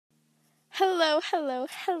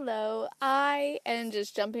Hello. I am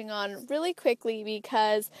just jumping on really quickly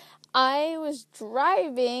because I was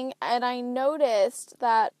driving and I noticed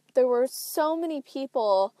that there were so many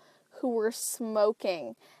people who were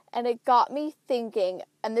smoking. And it got me thinking,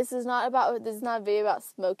 and this is not a video about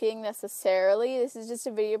smoking necessarily. This is just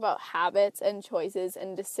a video about habits and choices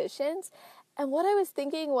and decisions. And what I was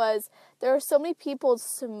thinking was, there are so many people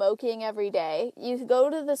smoking every day. You go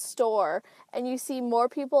to the store and you see more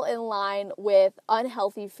people in line with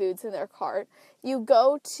unhealthy foods in their cart. You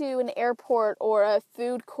go to an airport or a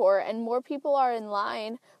food court and more people are in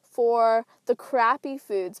line for the crappy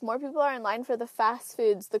foods. More people are in line for the fast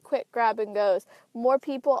foods, the quick grab and goes. More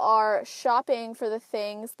people are shopping for the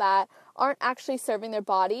things that aren't actually serving their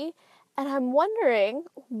body. And I'm wondering,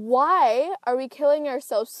 why are we killing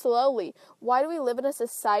ourselves slowly? Why do we live in a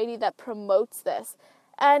society that promotes this?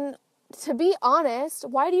 And to be honest,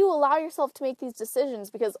 why do you allow yourself to make these decisions?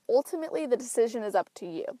 Because ultimately the decision is up to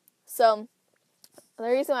you. So the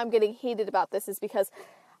reason I'm getting heated about this is because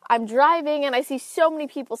I'm driving and I see so many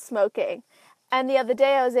people smoking. And the other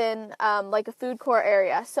day I was in a food court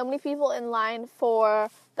area. So many people in line for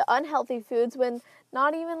the unhealthy foods when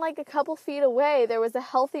not even a couple feet away there was a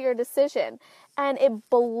healthier decision. And it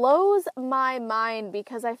blows my mind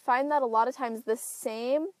because I find that a lot of times the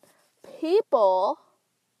same people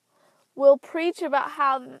will preach about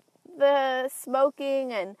how the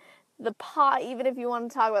smoking and the pot, even if you want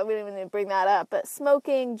to talk about, we don't even need to bring that up, but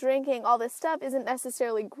smoking, drinking, all this stuff isn't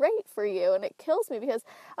necessarily great for you. And it kills me because,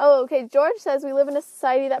 George says we live in a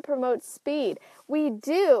society that promotes speed. We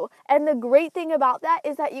do. And the great thing about that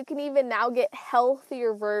is that you can even now get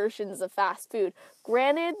healthier versions of fast food.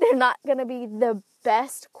 Granted, they're not going to be the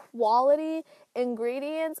best quality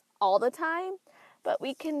ingredients all the time, but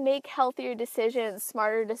we can make healthier decisions,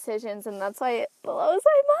 smarter decisions, and that's why it blows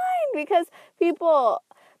my mind because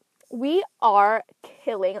we are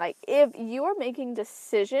killing, if you are making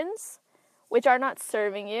decisions which are not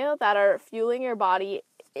serving you, that are fueling your body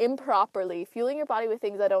improperly, fueling your body with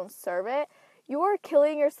things that don't serve it, you are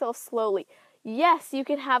killing yourself slowly. Yes, you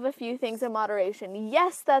can have a few things in moderation.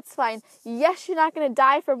 Yes, that's fine. Yes, you're not going to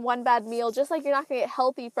die from one bad meal, just like you're not going to get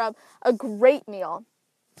healthy from a great meal.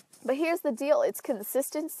 But here's the deal. It's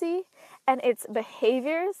consistency and it's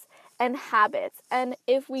behaviors and habits. And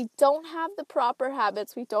if we don't have the proper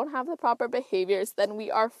habits, we don't have the proper behaviors, then we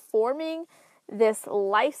are forming this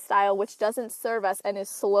lifestyle which doesn't serve us and is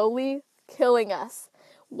slowly killing us.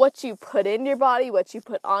 What you put in your body, what you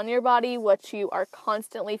put on your body, what you are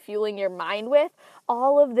constantly fueling your mind with,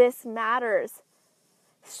 all of this matters.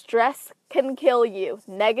 Stress can kill you.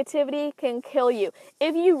 Negativity can kill you.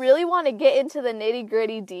 If you really want to get into the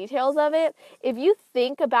nitty-gritty details of it, if you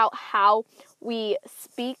think about how we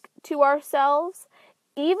speak to ourselves,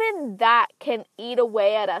 even that can eat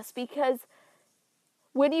away at us because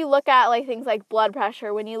when you look at things like blood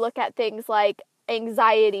pressure, when you look at things like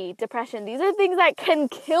anxiety, depression, these are things that can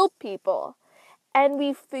kill people. And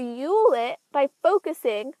we fuel it by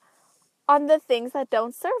focusing on the things that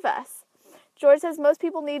don't serve us. George says most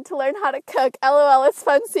people need to learn how to cook. LOL, it's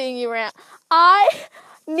fun seeing you rant. I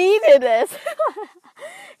needed this.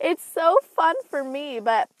 It's so fun for me,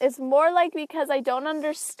 but it's more because I don't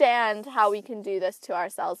understand how we can do this to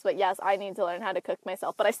ourselves. But yes, I need to learn how to cook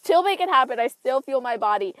myself. But I still make it happen. I still fuel my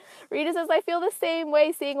body. Rita says, I feel the same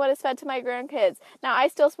way seeing what is fed to my grandkids. Now, I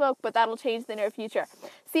still smoke, but that'll change in the near future.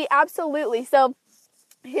 See, absolutely. So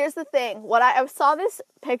here's the thing. I saw this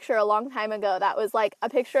picture a long time ago that was a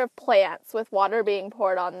picture of plants with water being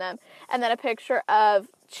poured on them, and then a picture of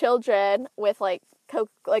children with a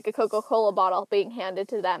Coca-Cola bottle being handed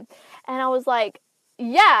to them. And I was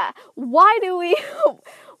yeah, why do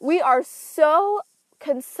we are so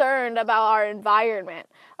concerned about our environment,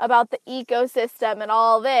 about the ecosystem and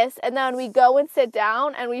all this, and then we go and sit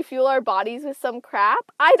down and we fuel our bodies with some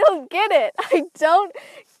crap? I don't get it. I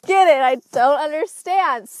don't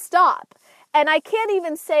understand. Stop. And I can't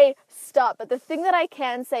even say stop, but the thing that I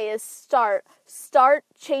can say is start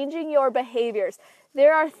changing your behaviors.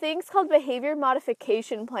 There are things called behavior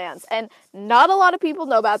modification plans, and not a lot of people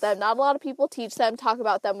know about them. Not a lot of people teach them, talk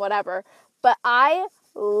about them, whatever, but I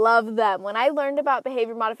love them. When I learned about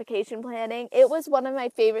behavior modification planning, it was one of my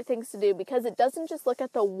favorite things to do because it doesn't just look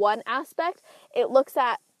at the one aspect, it looks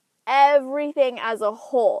at everything as a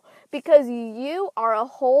whole, because you are a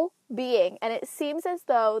whole being, and it seems as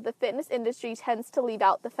though the fitness industry tends to leave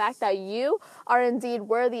out the fact that you are indeed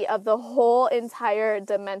worthy of the whole entire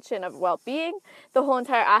dimension of well-being, the whole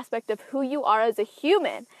entire aspect of who you are as a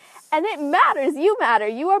human. And it matters. You matter.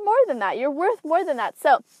 You are more than that. You're worth more than that.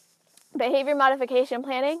 So behavior modification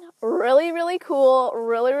planning, really, really cool,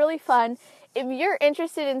 really, really fun. if you're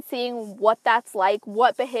interested in seeing what that's like,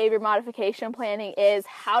 what behavior modification planning is,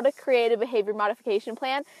 how to create a behavior modification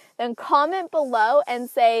plan, then comment below and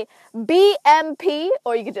say BMP,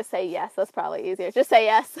 or you could just say yes. That's probably easier. Just say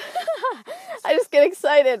yes. I just get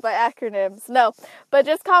excited by acronyms. No, but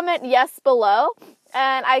just comment yes below,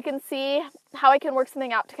 and I can see how I can work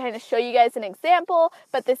something out to kind of show you guys an example.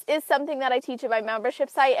 But this is something that I teach at my membership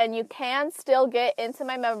site, and you can still get into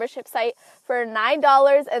my membership site for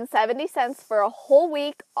 $9.70 for a whole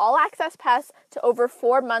week, all access pass to over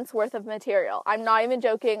 4 months worth of material. I'm not even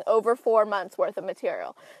joking, over 4 months worth of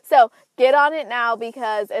material. So get on it now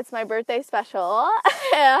because it's my birthday special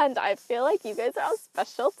and I feel like you guys are all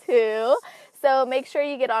special too. So make sure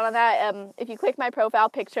you get on that. If you click my profile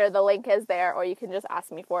picture, the link is there, or you can just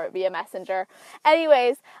ask me for it via Messenger.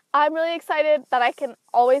 Anyways, I'm really excited that I can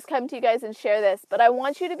always come to you guys and share this, but I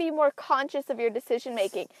want you to be more conscious of your decision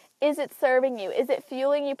making. Is it serving you? Is it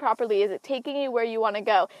fueling you properly? Is it taking you where you want to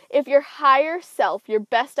go? If your higher self, your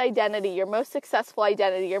best identity, your most successful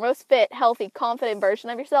identity, your most fit, healthy, confident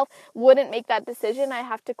version of yourself wouldn't make that decision, I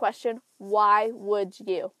have to question, why would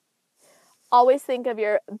you? Always think of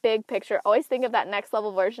your big picture. Always think of that next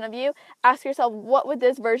level version of you. Ask yourself, what would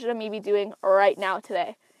this version of me be doing right now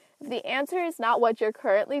today? If the answer is not what you're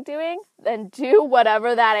currently doing, then do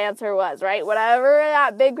whatever that answer was, right? Whatever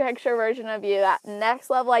that big picture version of you, that next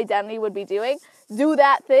level identity would be doing, do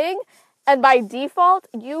that thing. And by default,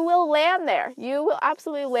 you will land there. You will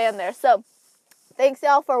absolutely land there. So thanks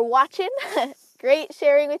y'all for watching. Great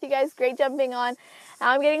sharing with you guys. Great jumping on. Now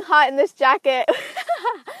I'm getting hot in this jacket.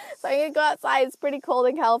 So I'm going to go outside. It's pretty cold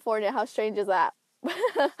in California. How strange is that?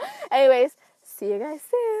 Anyways, see you guys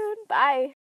soon. Bye.